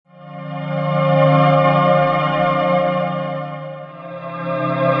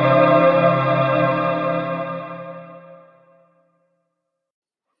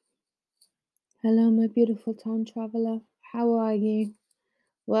beautiful time traveler. How are you?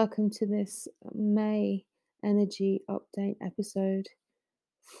 Welcome to this May energy update episode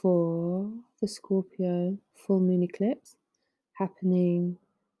for the Scorpio full moon eclipse happening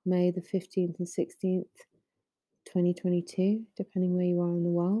May the 15th and 16th, 2022, depending where you are in the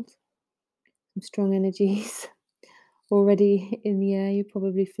world. Some strong energies already in the air. You're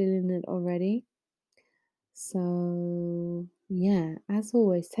probably feeling it already. So, yeah, as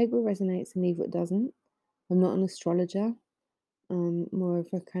always, take what resonates and leave what doesn't. I'm not an astrologer. More of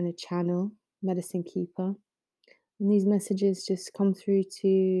a kind of channel, medicine keeper. And these messages just come through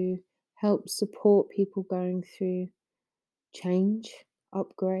to help support people going through change,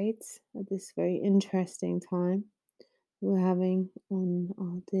 upgrades at this very interesting time we're having on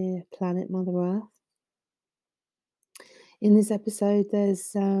our dear planet Mother Earth. In this episode,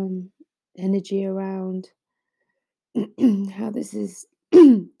 there's energy around how this is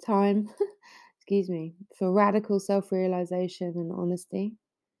time, excuse me, for radical self realization and honesty.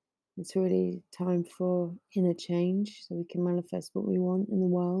 It's really time for inner change so we can manifest what we want in the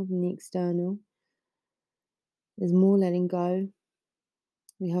world and the external. There's more letting go.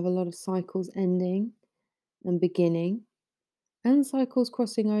 We have a lot of cycles ending and beginning, and cycles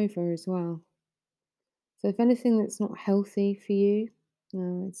crossing over as well. So if anything that's not healthy for you,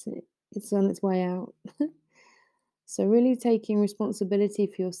 it's on its way out. So really taking responsibility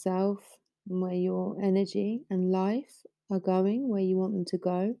for yourself and where your energy and life are going, where you want them to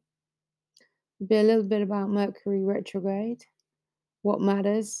go. Be a little bit about Mercury retrograde, what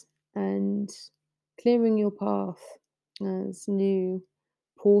matters, and clearing your path as new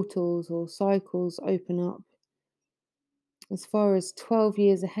portals or cycles open up as far as 12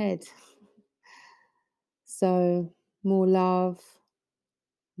 years ahead. So, more love,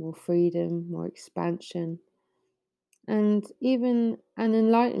 more freedom, more expansion, and even an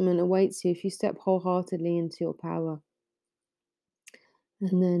enlightenment awaits you if you step wholeheartedly into your power.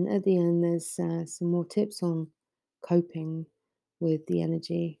 And then at the end, there's some more tips on coping with the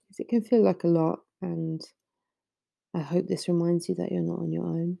energy because it can feel like a lot, and I hope this reminds you that you're not on your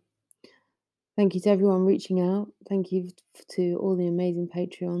own. Thank you to everyone reaching out. Thank you to all the amazing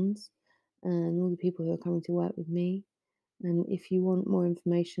Patreons and all the people who are coming to work with me. And if you want more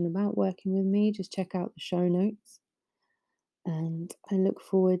information about working with me, just check out the show notes. And I look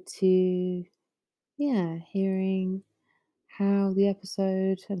forward to, hearing how the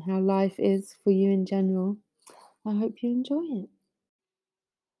episode and how life is for you in general. I hope you enjoy it.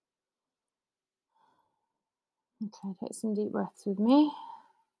 Okay, take some deep breaths with me.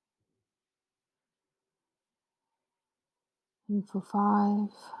 In for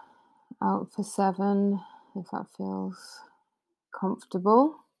 5, out for 7, if that feels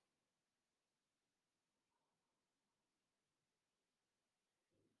comfortable.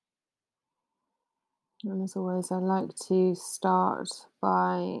 And as always, I like to start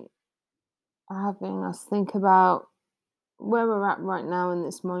by having us think about where we're at right now in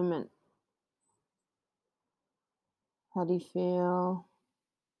this moment. How do you feel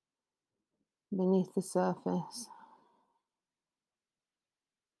beneath the surface?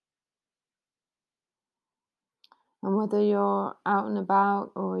 And whether you're out and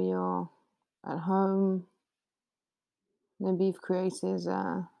about or you're at home, maybe you've created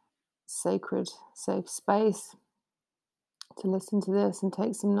a sacred, safe space to listen to this and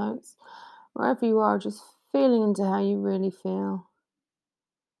take some notes. Wherever you are, just feeling into how you really feel.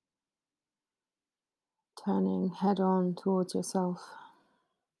 Turning head on towards yourself.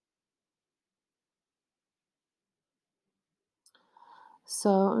 So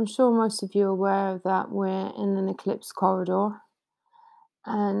I'm sure most of you are aware that we're in an eclipse corridor,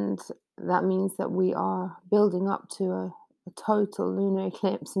 and that means that we are building up to a total lunar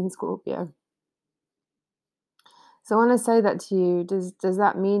eclipse in Scorpio. So when I say that to you, does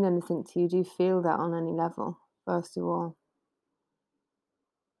that mean anything to you? Do you feel that on any level, first of all?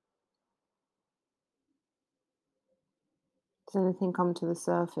 Does anything come to the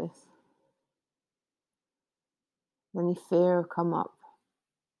surface? Any fear come up?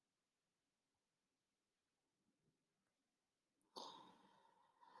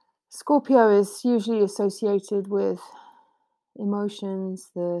 Scorpio is usually associated with emotions,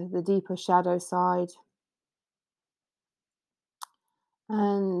 the deeper shadow side.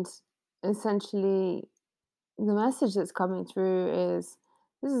 And essentially, the message that's coming through is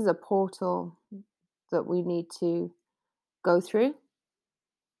this is a portal that we need to go through,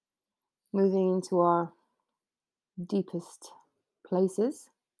 moving into our deepest places,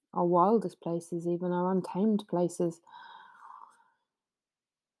 our wildest places, even our untamed places.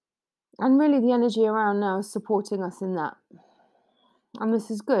 And really, the energy around now is supporting us in that. And this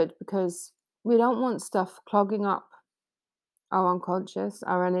is good because We don't want stuff clogging up our unconscious,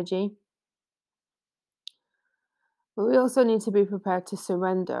 our energy, but we also need to be prepared to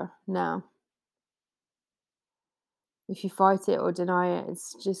surrender now. If you fight it or deny it,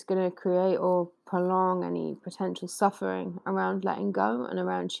 it's just going to create or prolong any potential suffering around letting go and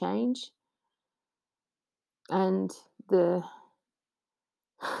around change. And the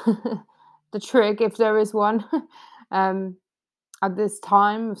the trick, if there is one, um, at this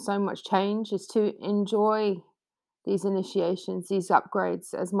time of so much change, is to enjoy these initiations, these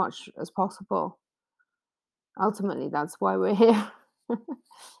upgrades as much as possible. Ultimately, that's why we're here,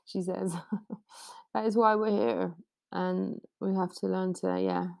 she says. That is why we're here. And we have to learn to,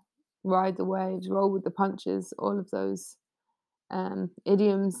 yeah, ride the waves, roll with the punches, all of those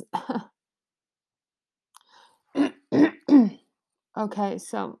idioms. Okay,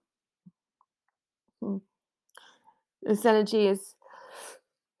 so hmm, this energy is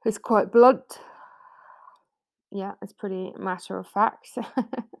quite blunt. Yeah, it's pretty matter of fact.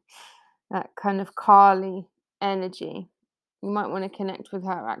 That kind of Carly energy. You might want to connect with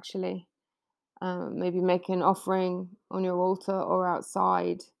her actually. Maybe make an offering on your altar or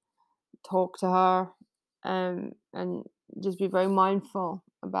outside. Talk to her, and just be very mindful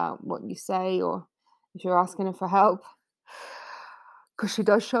about what you say, or if you're asking her for help, because she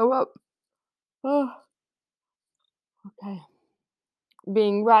does show up. Oh, okay.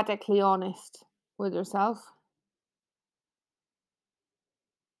 Being radically honest with yourself.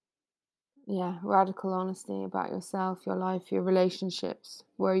 Yeah, radical honesty about yourself, your life, your relationships,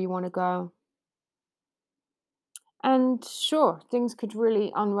 where you want to go. And sure, things could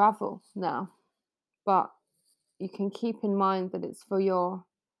really unravel now, but you can keep in mind that it's for your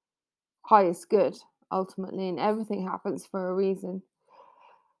highest good ultimately, and everything happens for a reason.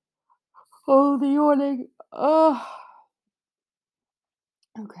 Oh, the yawning. Oh,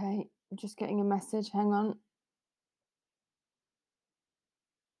 okay. I'm just getting a message. Hang on.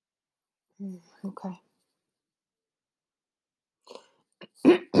 Okay.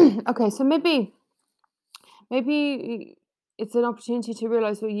 Okay, so maybe it's an opportunity to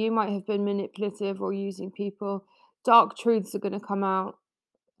realize where you might have been manipulative or using people. Dark truths are going to come out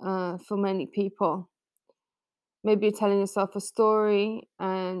for many people. Maybe you're telling yourself a story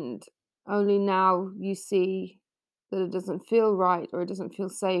and only now you see that it doesn't feel right or it doesn't feel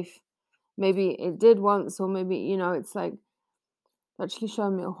safe. Maybe it did once, or maybe, it's like actually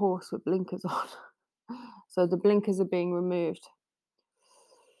showing me a horse with blinkers on. So the blinkers are being removed.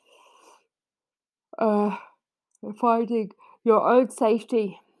 Uh, Finding your own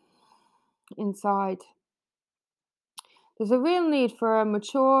safety inside. There's a real need for a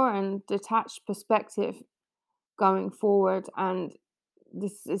mature and detached perspective going forward, and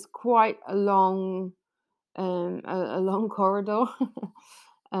this is quite a long, a long corridor.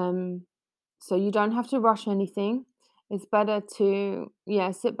 um, so you don't have to rush anything. It's better to, yeah,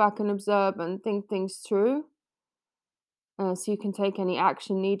 sit back and observe and think things through, so you can take any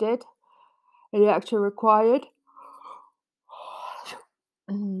action needed, any action required.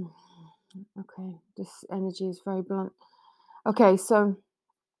 Mm, okay, this energy is very blunt. Okay, so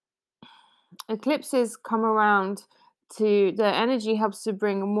eclipses come around to the energy helps to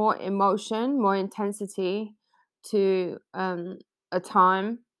bring more emotion, more intensity to a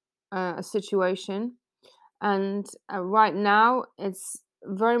time, a situation. And right now, it's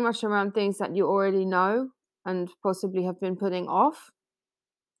very much around things that you already know and possibly have been putting off.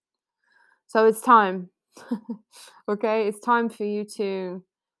 So it's time. Okay, it's time for you to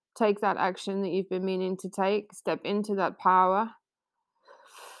take that action that you've been meaning to take, step into that power.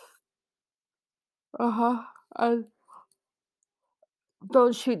 Uh-huh. And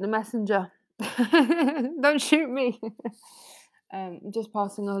don't shoot the messenger. Don't shoot me. Just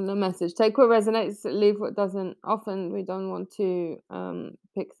passing on the message. Take what resonates, leave what doesn't. Often we don't want to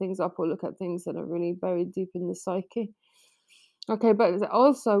pick things up or look at things that are really buried deep in the psyche. Okay, but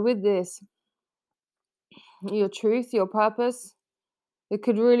also with this, your truth, your purpose, it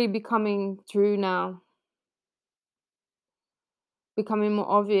could really be coming through now, becoming more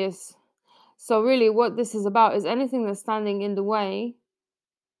obvious. So really what this is about is anything that's standing in the way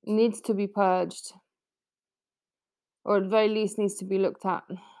needs to be purged, or at the very least needs to be looked at.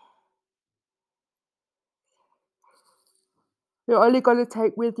 You're only going to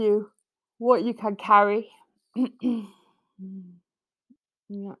take with you what you can carry.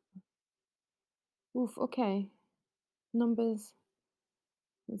 Yeah. Oof, okay. Numbers.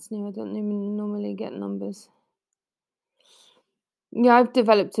 That's new. I don't even normally get numbers. Yeah, I've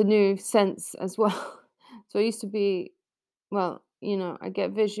developed a new sense as well. So I used to be, well, I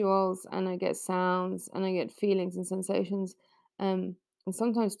get visuals and I get sounds and I get feelings and sensations. and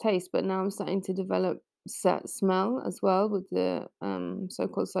sometimes taste, but now I'm starting to develop smell as well with the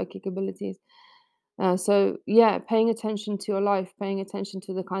so-called psychic abilities. So yeah, paying attention to your life, paying attention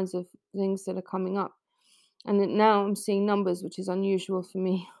to the kinds of things that are coming up. And then now I'm seeing numbers, which is unusual for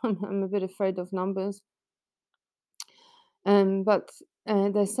me. I'm a bit afraid of numbers. But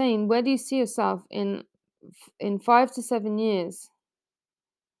they're saying, where do you see yourself in 5 to 7 years?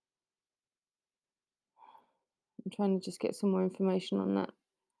 I'm trying to just get some more information on that.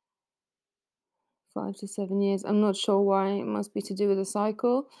 5 to 7 years. I'm not sure why. It must be to do with a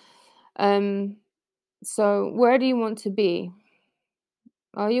cycle. Um, so where do you want to be?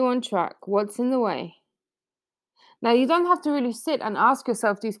 Are you on track? What's in the way? Now, you don't have to really sit and ask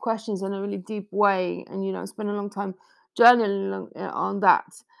yourself these questions in a really deep way and, spend a long time journaling on that.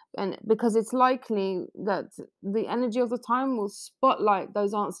 And because it's likely that the energy of the time will spotlight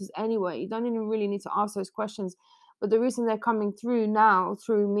those answers anyway. You don't even really need to ask those questions. But the reason they're coming through now,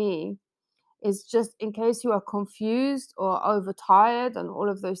 through me, is just in case you are confused or overtired and all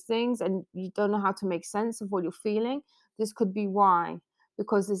of those things and you don't know how to make sense of what you're feeling. This could be why.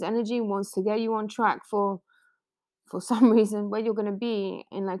 Because this energy wants to get you on track for some reason where you're going to be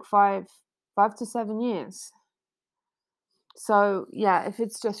in like 5 to 7 years. So yeah, if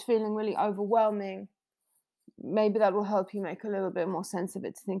it's just feeling really overwhelming, maybe that will help you make a little bit more sense of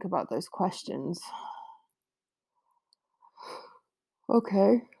it, to think about those questions.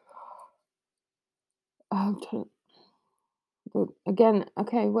 Okay. um, Again,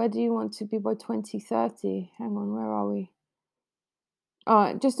 okay, where do you want to be by 2030? Hang on, where are we?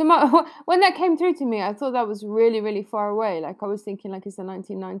 Just a moment. When that came through to me, I thought that was really, really far away. Like I was thinking, like it's the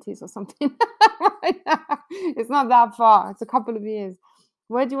 1990s or something. It's not that far. It's a couple of years.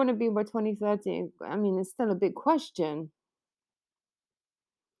 Where do you want to be by 2030? I mean, it's still a big question.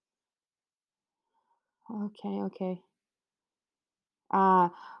 Okay, okay.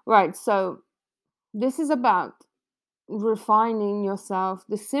 Right. So this is about refining yourself.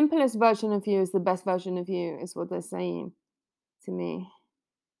 The simplest version of you is the best version of you, is what they're saying to me.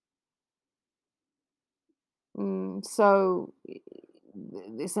 So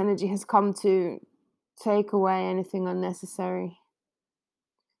this energy has come to take away anything unnecessary.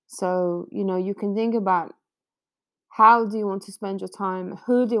 So, you can think about how do you want to spend your time?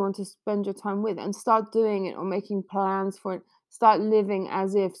 Who do you want to spend your time with? And start doing it or making plans for it. Start living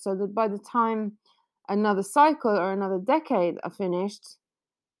as if, so that by the time another cycle or another decade are finished,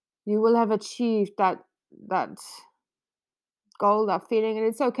 you will have achieved that goal, that feeling. And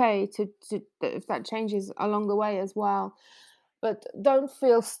it's okay to if that changes along the way as well. But don't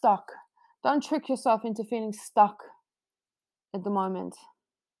feel stuck. Don't trick yourself into feeling stuck at the moment.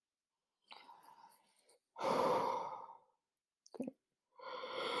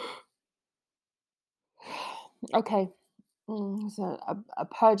 Okay. So a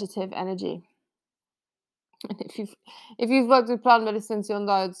purgative energy. And if you've worked with plant medicines, you'll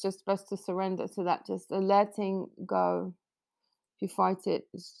know it's just best to surrender to that. Just letting go. If you fight it,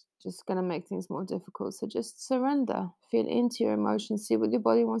 it's just gonna make things more difficult. So just surrender. Feel into your emotions. See what your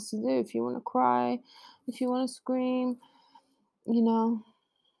body wants to do. If you want to cry, if you want to scream, you know,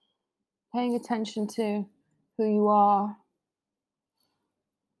 paying attention to who you are.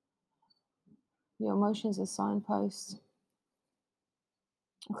 Your emotions are signposts.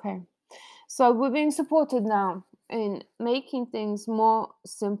 Okay. So we're being supported now in making things more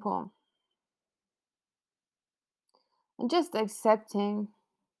simple and just accepting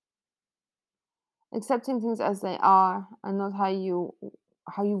things as they are and not how you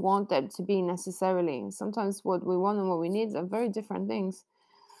want them to be necessarily. Sometimes what we want and what we need are very different things.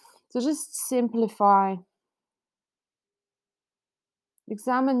 So just simplify.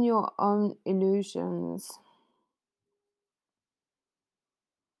 Examine your own illusions.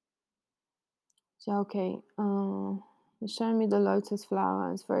 So okay, it's showing me the lotus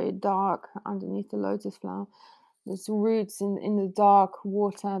flower. It's very dark underneath the lotus flower. There's roots in the dark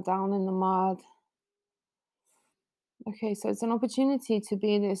water down in the mud. Okay, so it's an opportunity to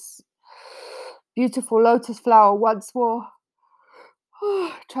be this beautiful lotus flower once more,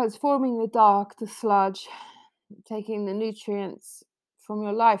 transforming the dark to sludge, taking the nutrients from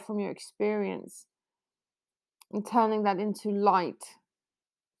your life, from your experience, and turning that into light,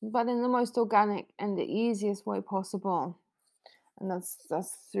 but in the most organic and the easiest way possible. And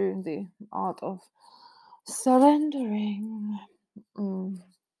that's through the art of surrendering. Mm,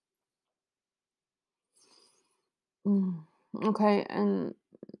 mm. Okay, and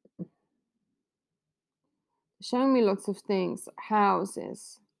showing me lots of things: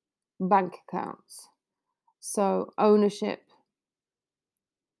 houses, bank accounts, so ownership.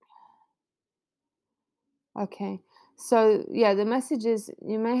 Okay, So yeah, the message is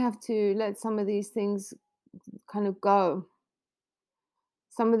you may have to let some of these things kind of go.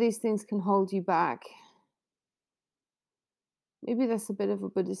 Some of these things can hold you back. Maybe that's a bit of a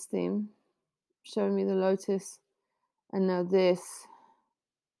Buddhist theme, showing me the lotus and now this,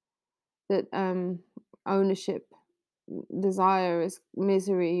 that ownership, desire is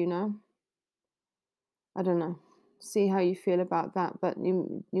misery, I don't know. See how you feel about that, but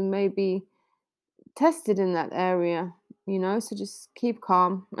you may be tested in that area, so just keep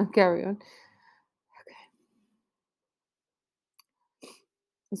calm and carry on.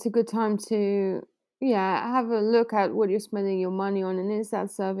 It's a good time to, yeah, have a look at what you're spending your money on, and is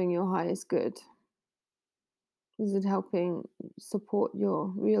that serving your highest good? Is it helping support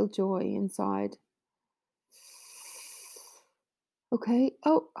your real joy inside? Okay.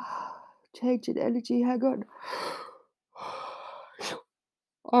 Oh, change in energy. Hang on.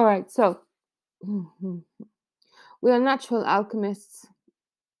 All right. So, we are natural alchemists,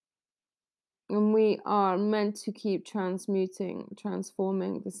 and we are meant to keep transmuting,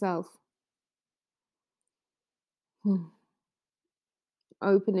 transforming the self,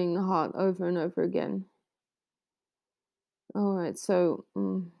 opening the heart over and over again. All right. So,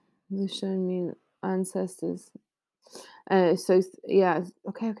 they're showing me ancestors. Yeah.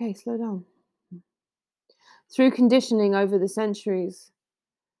 Okay. Okay. Slow down. Through conditioning over the centuries,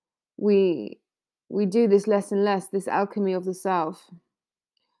 we we do this less and less, this alchemy of the self.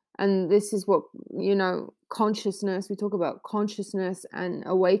 And this is what, consciousness, we talk about consciousness and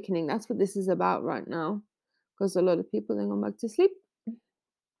awakening. That's what this is about right now, because a lot of people are going back to sleep.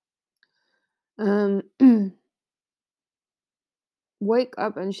 um Wake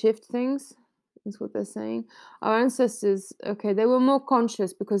up and shift things is what they're saying. Our ancestors, okay, they were more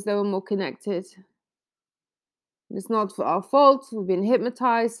conscious because they were more connected. It's not for our fault. We've been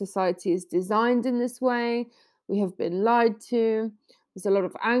hypnotized. Society is designed in this way. We have been lied to. There's a lot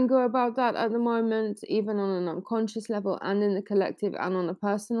of anger about that at the moment, even on an unconscious level and in the collective and on a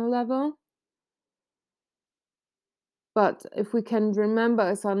personal level. But if we can remember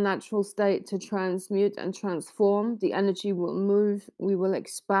it's our natural state to transmute and transform, the energy will move, we will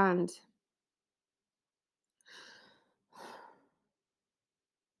expand.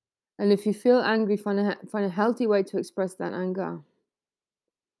 And if you feel angry, find a healthy way to express that anger.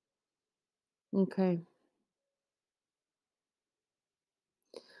 Okay.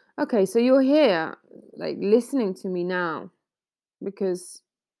 Okay, so you're here, like listening to me now, because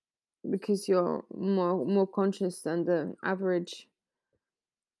you're more conscious than the average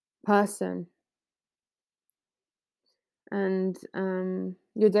person, and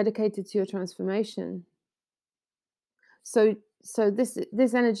you're dedicated to your transformation. So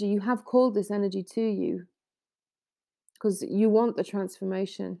this energy, you have called this energy to you because you want the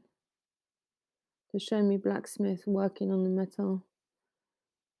transformation. To show me blacksmith working on the metal.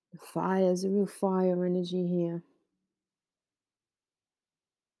 The fire is a real fire energy here.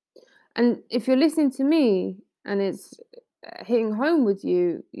 And if you're listening to me and it's hitting home with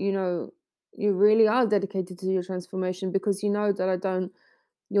you, you really are dedicated to your transformation, because you know that I don't,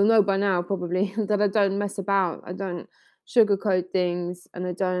 you'll know by now probably that I don't mess about. I don't sugarcoat things, and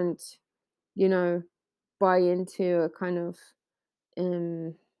I don't, you know, buy into a kind of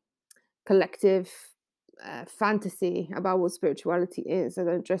um, collective fantasy about what spirituality is. I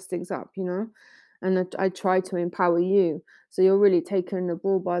don't dress things up, and I try to empower you. So you're really taking the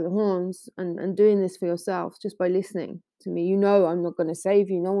bull by the horns and doing this for yourself just by listening to me. I'm not going to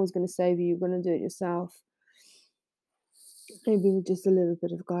save you. No one's going to save you. You're going to do it yourself. Maybe with just a little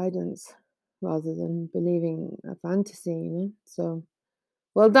bit of guidance rather than believing a fantasy. So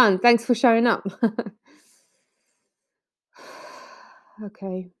well done. Thanks for showing up.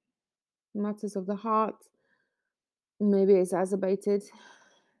 Okay. Matters of the heart, maybe exacerbated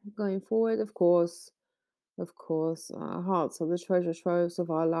going forward. Of course, our hearts are the treasure troves of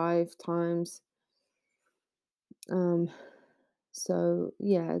our lifetimes. Um, so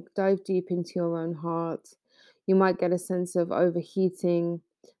yeah, dive deep into your own heart. You might get a sense of overheating.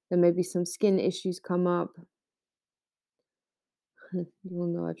 There may be some skin issues come up. You'll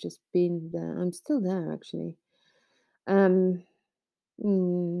know I've just been there. I'm still there actually. Um,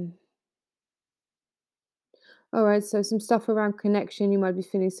 mm, All right, so some stuff around connection. You might be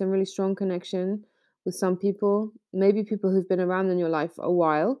feeling some really strong connection with some people, maybe people who've been around in your life a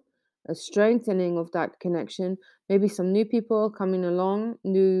while, a strengthening of that connection, maybe some new people coming along,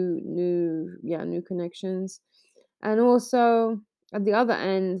 new connections. And also at the other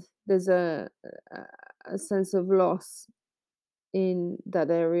end, there's a sense of loss in that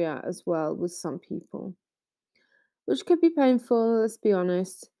area as well with some people, which could be painful, let's be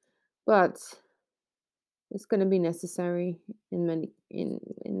honest. But It's going to be necessary in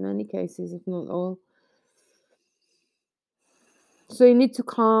many cases, if not all. So you need to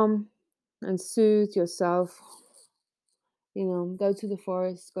calm and soothe yourself. Go to the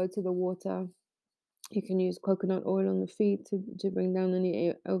forest, go to the water. You can use coconut oil on the feet to bring down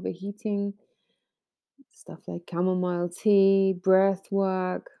any overheating. Stuff like chamomile tea, breath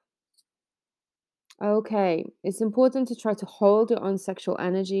work. Okay, it's important to try to hold your own sexual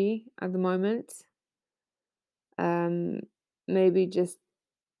energy at the moment. Um, Maybe just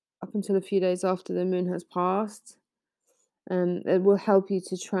up until a few days after the moon has passed. It will help you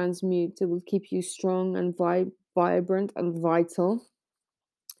to transmute. It will keep you strong and vibrant and vital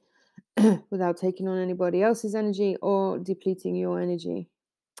without taking on anybody else's energy or depleting your energy.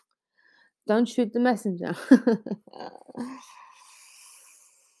 Don't shoot the messenger.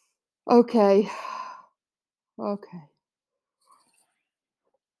 Okay. Okay.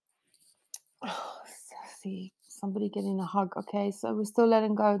 See, somebody getting a hug. Okay, so we're still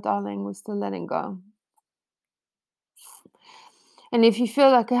letting go, darling. We're still letting go. And if you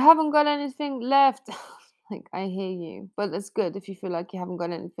feel like I haven't got anything left, like I hear you, but it's good if you feel like you haven't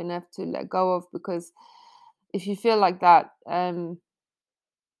got anything left to let go of, because if you feel like that,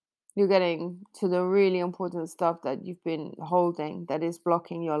 you're getting to the really important stuff that you've been holding that is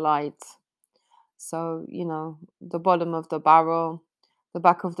blocking your light. So, the bottom of the barrel, the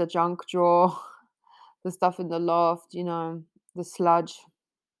back of the junk drawer, the stuff in the loft, the sludge.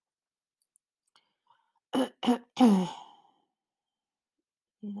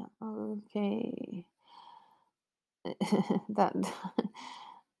 Yeah, okay. That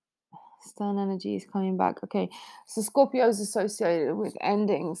stern energy is coming back. Okay, so Scorpio is associated with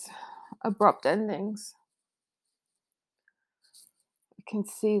endings, abrupt endings. You can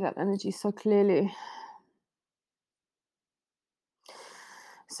see that energy so clearly.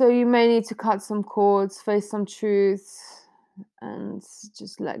 So you may need to cut some cords, face some truths, and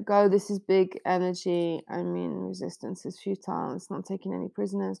just let go. This is big energy. I mean, resistance is futile. It's not taking any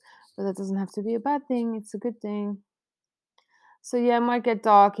prisoners, but that doesn't have to be a bad thing. It's a good thing. So yeah, it might get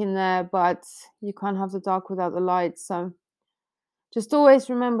dark in there, but you can't have the dark without the light. So just always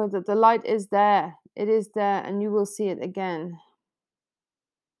remember that the light is there. It is there, and you will see it again.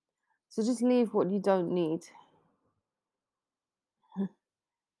 So just leave what you don't need.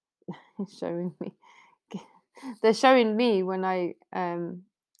 It's showing me. They're showing me when I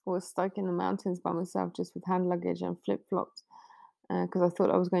was stuck in the mountains by myself, just with hand luggage and flip flops, because I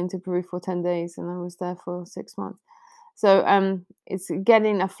thought I was going to Peru for 10 days, and I was there for 6 months. So it's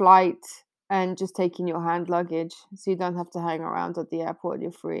getting a flight and just taking your hand luggage, so you don't have to hang around at the airport.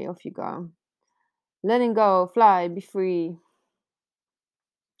 You're free. Off you go. Letting go, fly, be free.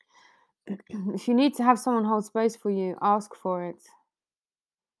 If you need to have someone hold space for you, ask for it.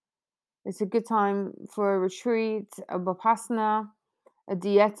 It's a good time for a retreat, a vipassana, a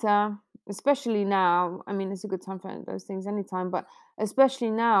dieta, especially now. I mean, it's a good time for those things anytime, but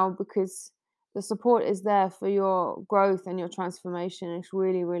especially now, because the support is there for your growth and your transformation. It's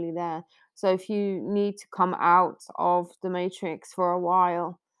really, really there. So if you need to come out of the matrix for a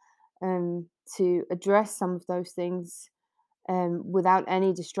while, to address some of those things, without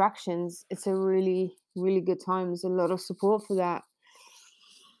any distractions, it's a really, really good time. There's a lot of support for that.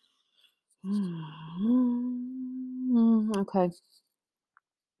 Okay.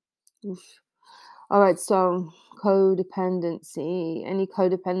 Oof. All right, so codependency, any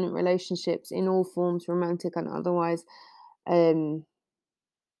codependent relationships in all forms, romantic and otherwise. Um,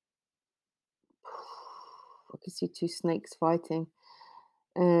 I can see two snakes fighting.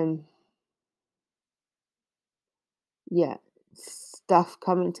 Um, yeah, stuff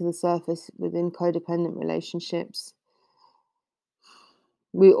coming to the surface within codependent relationships.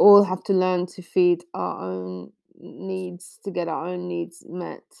 We all have to learn to feed our own needs, to get our own needs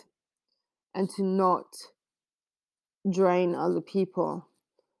met, and to not drain other people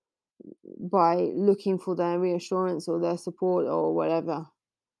by looking for their reassurance or their support or whatever.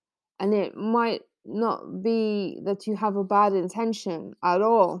 And it might not be that you have a bad intention at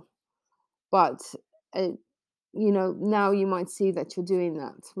all, but it, now you might see that you're doing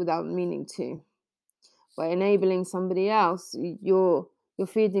that without meaning to. By enabling somebody else, you're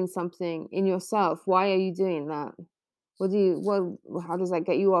feeding something in yourself. Why are you doing that? How does that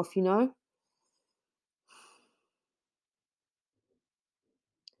get you off?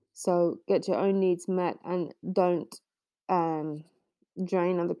 So get your own needs met and don't um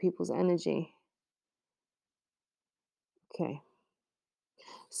drain other people's energy. Okay.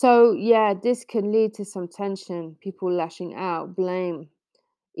 So yeah, this can lead to some tension, people lashing out, blame,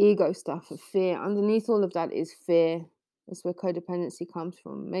 ego stuff, and fear. Underneath all of that is fear. That's where codependency comes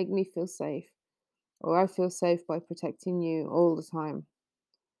from. Make me feel safe. or I feel safe by protecting you all the time.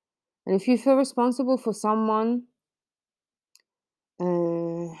 And if you feel responsible for someone,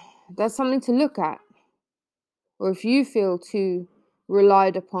 uh, that's something to look at. Or if you feel too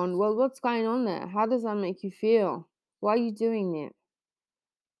relied upon, well, what's going on there? How does that make you feel? Why are you doing it?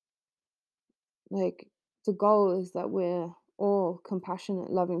 Like, the goal is that we're all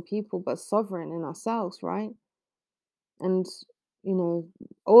compassionate, loving people, but sovereign in ourselves, right? And, you know,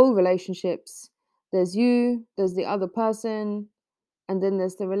 all relationships, there's you, there's the other person, and then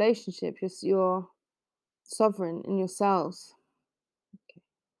there's the relationship. You're sovereign in yourselves.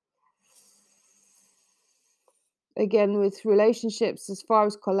 Again, with relationships, as far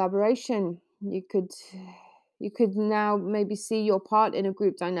as collaboration, you could now maybe see your part in a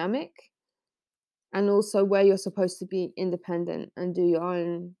group dynamic, and also where you're supposed to be independent and do your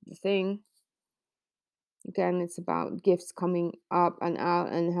own thing. Again, it's about gifts coming up and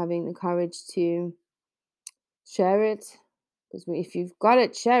out and having the courage to share it. Because if you've got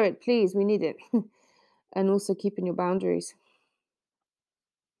it, share it, please. We need it. And also keeping your boundaries.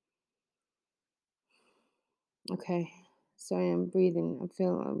 Okay. Sorry, I'm breathing. I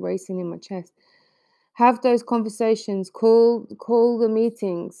feel racing in my chest. Have those conversations. Call the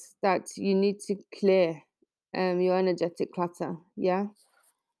meetings that you need to clear your energetic clutter. Yeah.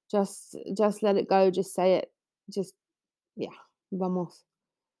 Just let it go. Just say it. Just yeah. Vamos.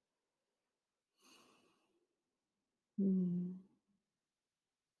 Mm.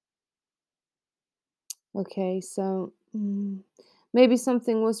 Okay, so maybe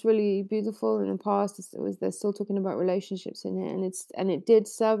something was really beautiful in the past. It was they're still talking about relationships in it, and it did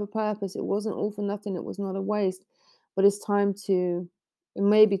serve a purpose. It wasn't all for nothing. It was not a waste. But it's time to it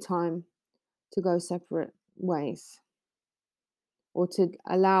may be time to go separate ways, or to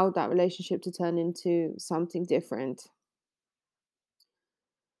allow that relationship to turn into something different.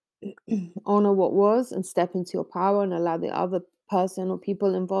 Honor what was and step into your power, and allow the other person or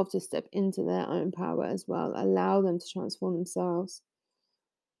people involved to step into their own power as well. Allow them to transform themselves.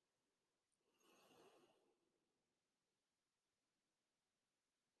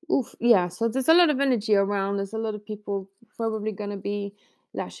 Oof, yeah. So there's a lot of energy around. There's a lot of people probably going to be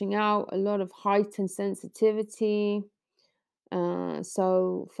lashing out, a lot of heightened sensitivity.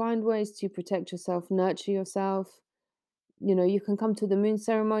 So find ways to protect yourself, nurture yourself. You can come to the moon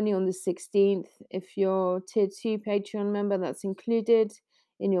ceremony on the 16th. If you're tier 2 Patreon member, that's included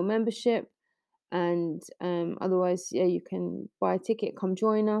in your membership. And otherwise, yeah, you can buy a ticket, come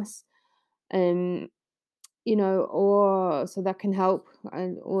join us. Um, or so that can help.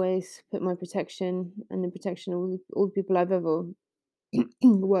 I always put my protection and the protection of all the people I've ever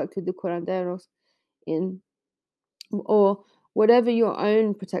worked with, the curanderos, in, or whatever your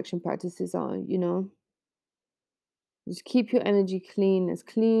own protection practices are. Just keep your energy clean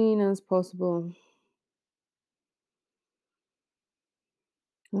as possible.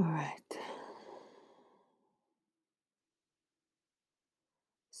 All right.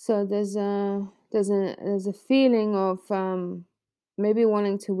 So there's a feeling of maybe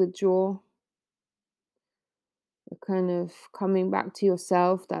wanting to withdraw, kind of coming back to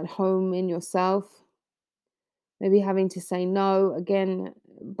yourself, that home in yourself. Maybe having to say no again,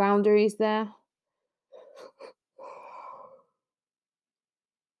 boundaries there.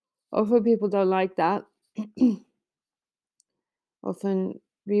 Often people don't like that. Often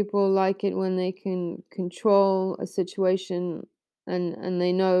people like it when they can control a situation, and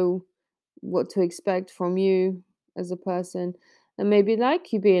they know what to expect from you as a person. And maybe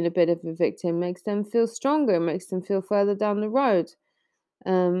like you being a bit of a victim makes them feel stronger, makes them feel further down the road.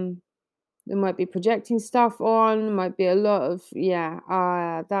 Um, They might be projecting stuff on, might be a lot of, yeah,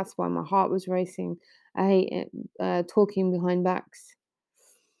 that's why my heart was racing. I hate it, talking behind backs.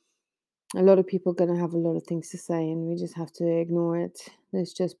 A lot of people are going to have a lot of things to say, and we just have to ignore it.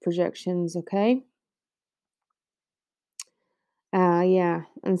 There's just projections, okay? Yeah,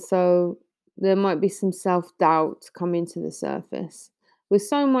 and so there might be some self doubt coming to the surface. With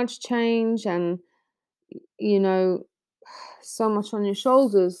so much change and, you know, so much on your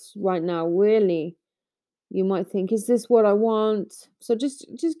shoulders right now, really. You might think, is this what I want? So just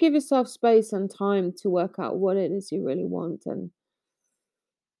give yourself space and time to work out what it is you really want, and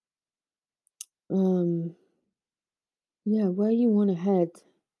um yeah, where you want to head.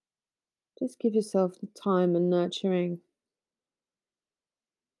 Just give yourself the time and nurturing.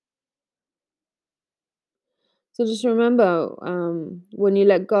 So just remember, when you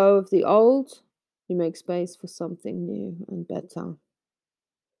let go of the old, you make space for something new and better.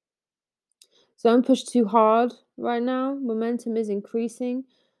 So don't push too hard right now. Momentum is increasing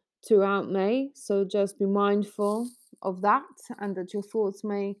throughout May. So just be mindful of that, and that your thoughts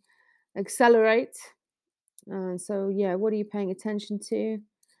may accelerate. So, yeah, what are you paying attention to?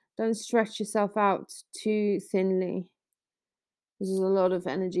 Don't stretch yourself out too thinly. There's a lot of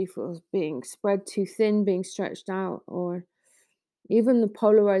energy for being spread too thin, being stretched out, or even the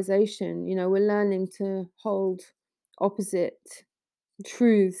polarization. We're learning to hold opposite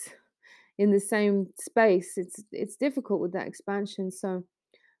truths in the same space. It's difficult with that expansion. So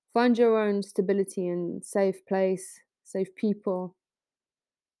find your own stability and safe place, safe people,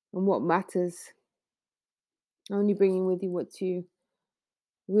 and what matters. Only bringing with you what you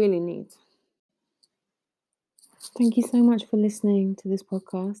really need. Thank you so much for listening to this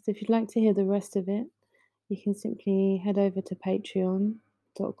podcast. If you'd like to hear the rest of it, you can simply head over to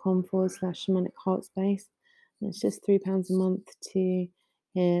patreon.com/shamanic heart space. And it's just £3 a month to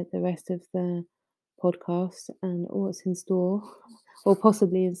hear the rest of the podcast and what's in store, or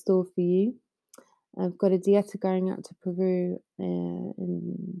possibly in store for you. I've got a dieta going out to Peru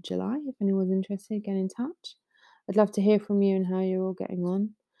in July. If anyone's interested, get in touch. I'd love to hear from you and how you're all getting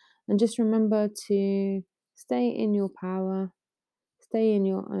on. And just remember to stay in your power, stay in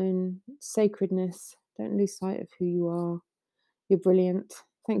your own sacredness. Don't lose sight of who you are. You're brilliant.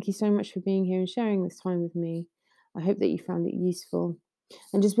 Thank you so much for being here and sharing this time with me. I hope that you found it useful.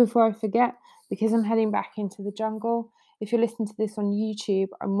 And just before I forget, because I'm heading back into the jungle, if you're listening to this on YouTube,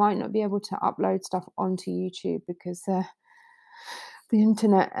 I might not be able to upload stuff onto YouTube because the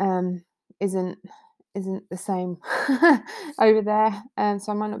internet isn't the same over there, and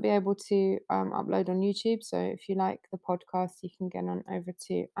so I might not be able to upload on YouTube. So if you like the podcast, you can get on over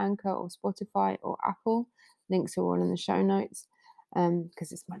to Anchor or Spotify or Apple. Links are all in the show notes,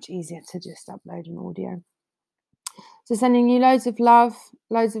 because it's much easier to just upload an audio. So sending you loads of love,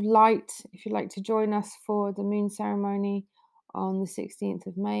 loads of light. If you'd like to join us for the moon ceremony on the 16th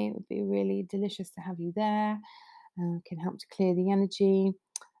of May, it would be really delicious to have you there. Can help to clear the energy,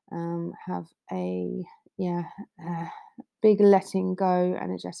 have a big letting go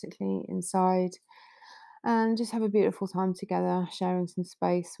energetically inside, and just have a beautiful time together, sharing some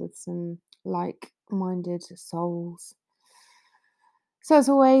space with some like-minded souls. So as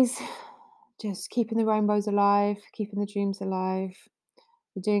always, just keeping the rainbows alive, keeping the dreams alive.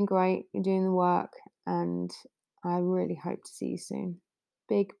 You're doing great, you're doing the work, and I really hope to see you soon.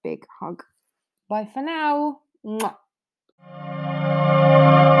 Big, big hug. Bye for now. Mwah.